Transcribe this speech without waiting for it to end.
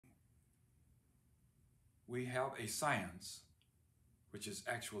we have a science, which is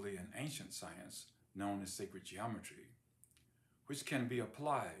actually an ancient science known as sacred geometry, which can be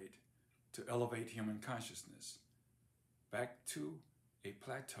applied to elevate human consciousness back to a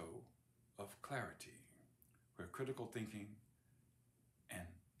plateau of clarity, where critical thinking and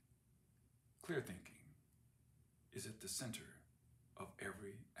clear thinking is at the center of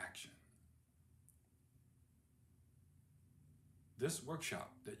every action. This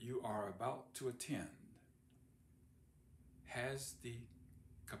workshop that you are about to attend has the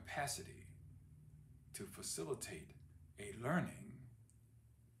capacity to facilitate a learning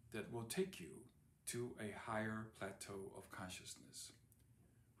that will take you to a higher plateau of consciousness,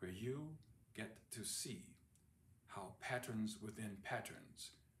 where you get to see how patterns within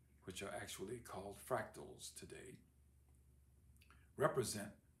patterns, which are actually called fractals today, represent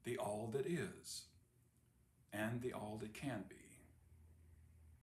the all that is and the all that can be.